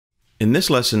In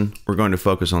this lesson, we're going to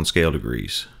focus on scale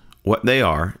degrees, what they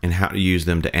are, and how to use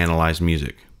them to analyze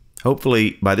music.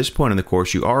 Hopefully, by this point in the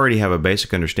course, you already have a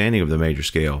basic understanding of the major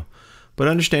scale, but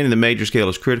understanding the major scale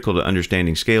is critical to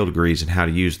understanding scale degrees and how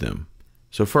to use them.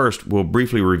 So first, we'll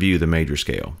briefly review the major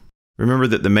scale. Remember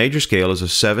that the major scale is a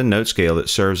 7-note scale that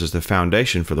serves as the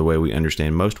foundation for the way we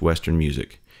understand most Western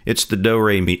music. It's the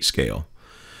do-re-mi scale,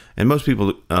 and most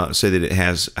people say that it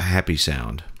has a happy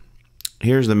sound.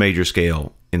 Here's the major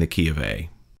scale in the key of A.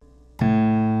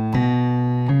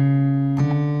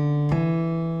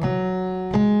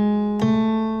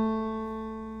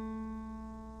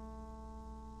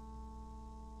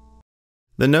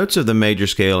 The notes of the major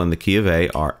scale in the key of A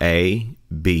are A,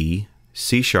 B,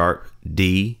 C sharp,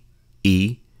 D,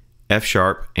 E, F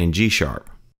sharp, and G sharp.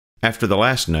 After the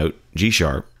last note, G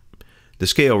sharp, the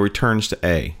scale returns to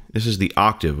A. This is the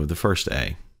octave of the first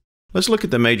A. Let's look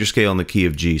at the major scale in the key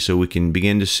of G so we can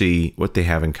begin to see what they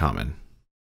have in common.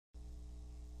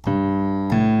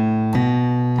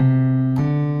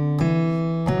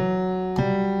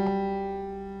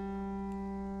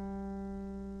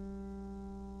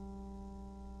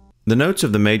 The notes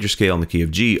of the major scale in the key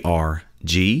of G are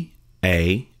G,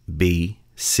 A, B,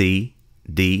 C,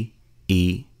 D,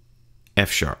 E, F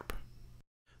sharp.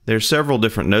 There are several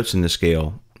different notes in the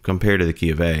scale compared to the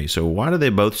key of A, so why do they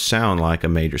both sound like a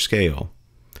major scale?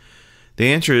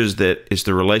 The answer is that it's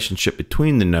the relationship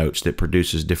between the notes that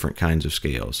produces different kinds of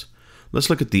scales. Let's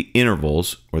look at the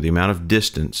intervals, or the amount of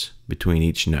distance, between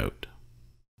each note.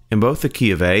 In both the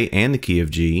key of A and the key of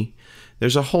G,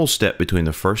 there's a whole step between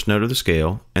the first note of the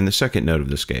scale and the second note of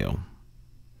the scale.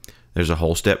 There's a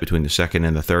whole step between the second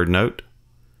and the third note,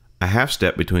 a half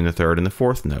step between the third and the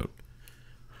fourth note,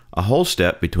 a whole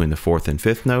step between the fourth and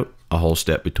fifth note, a whole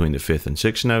step between the fifth and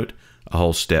sixth note, a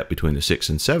whole step between the sixth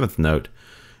and seventh note,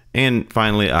 and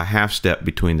finally a half step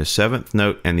between the seventh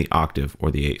note and the octave or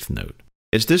the eighth note.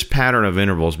 It's this pattern of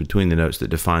intervals between the notes that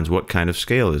defines what kind of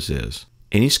scale this is.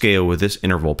 Any scale with this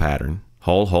interval pattern,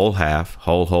 whole, whole, half,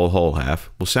 whole, whole, whole, half,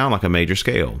 will sound like a major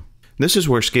scale. This is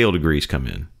where scale degrees come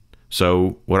in.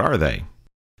 So what are they?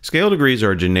 Scale degrees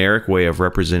are a generic way of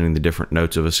representing the different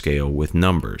notes of a scale with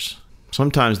numbers.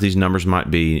 Sometimes these numbers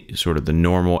might be sort of the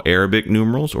normal Arabic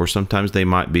numerals, or sometimes they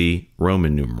might be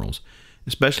Roman numerals,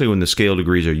 especially when the scale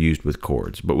degrees are used with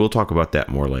chords, but we'll talk about that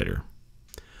more later.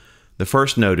 The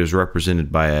first note is represented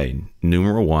by a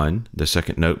numeral 1, the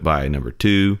second note by a number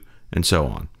 2, and so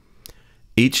on.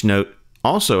 Each note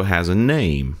also has a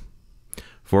name.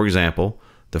 For example,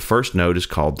 the first note is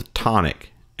called the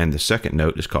tonic, and the second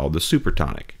note is called the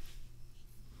supertonic.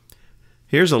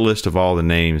 Here's a list of all the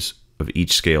names of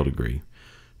each scale degree.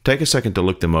 Take a second to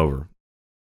look them over.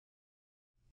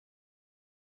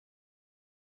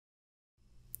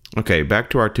 Okay,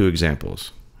 back to our two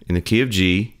examples. In the key of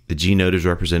G, the G note is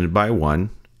represented by a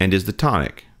 1 and is the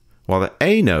tonic, while the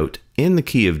A note in the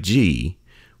key of G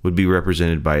would be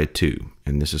represented by a 2,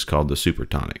 and this is called the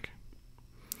supertonic.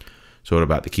 So what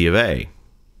about the key of A?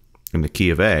 In the key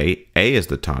of A is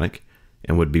the tonic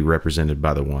and would be represented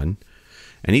by the 1,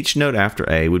 and each note after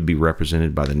A would be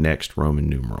represented by the next Roman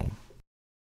numeral.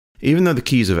 Even though the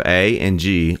keys of A and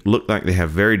G look like they have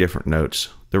very different notes,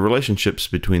 the relationships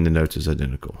between the notes is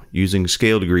identical. Using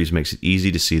scale degrees makes it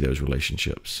easy to see those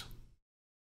relationships.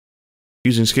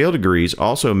 Using scale degrees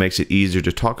also makes it easier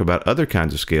to talk about other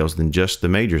kinds of scales than just the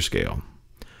major scale.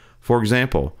 For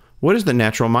example, what is the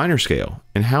natural minor scale,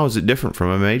 and how is it different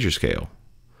from a major scale?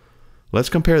 Let's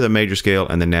compare the major scale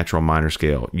and the natural minor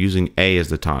scale using A as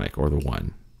the tonic, or the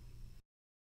 1.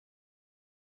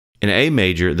 In A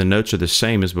major, the notes are the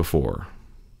same as before.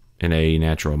 In A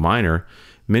natural minor,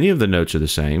 many of the notes are the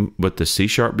same, but the C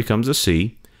sharp becomes a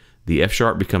C, the F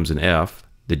sharp becomes an F,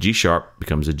 the G sharp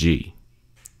becomes a G.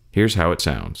 Here's how it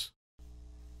sounds.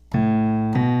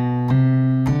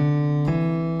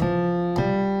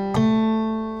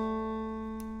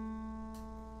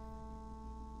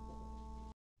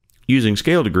 Using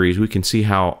scale degrees, we can see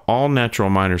how all natural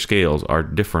minor scales are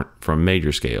different from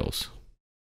major scales.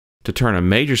 To turn a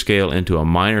major scale into a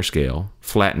minor scale,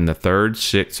 flatten the 3rd,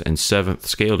 6th, and 7th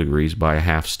scale degrees by a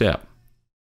half step.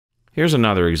 Here's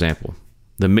another example,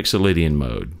 the Mixolydian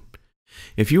mode.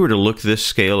 If you were to look this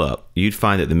scale up, you'd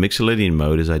find that the Mixolydian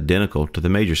mode is identical to the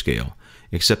major scale,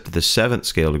 except that the 7th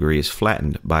scale degree is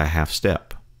flattened by a half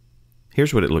step.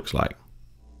 Here's what it looks like.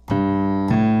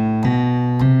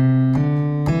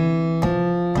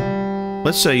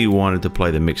 Let's say you wanted to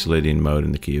play the Mixolydian mode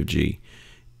in the key of G.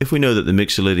 If we know that the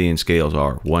Mixolydian scales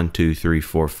are 1, 2, 3,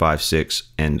 4, 5, 6,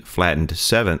 and flattened to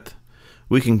 7th,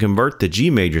 we can convert the G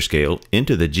major scale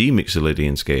into the G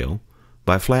Mixolydian scale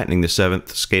by flattening the 7th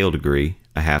scale degree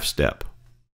a half step.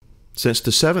 Since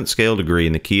the 7th scale degree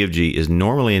in the key of G is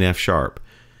normally in F sharp,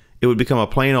 it would become a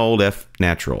plain old F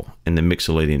natural in the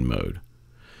Mixolydian mode.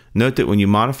 Note that when you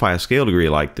modify a scale degree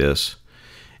like this,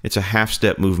 it's a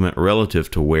half-step movement relative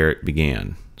to where it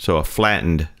began. So a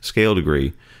flattened scale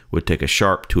degree would take a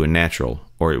sharp to a natural,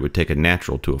 or it would take a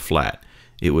natural to a flat.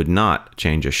 It would not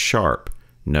change a sharp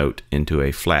note into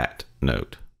a flat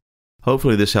note.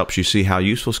 Hopefully this helps you see how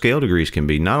useful scale degrees can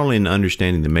be, not only in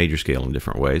understanding the major scale in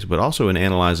different ways, but also in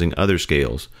analyzing other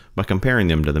scales by comparing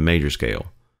them to the major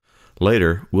scale.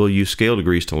 Later, we'll use scale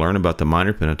degrees to learn about the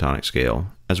minor pentatonic scale,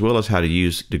 as well as how to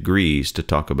use degrees to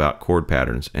talk about chord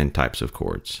patterns and types of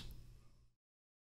chords.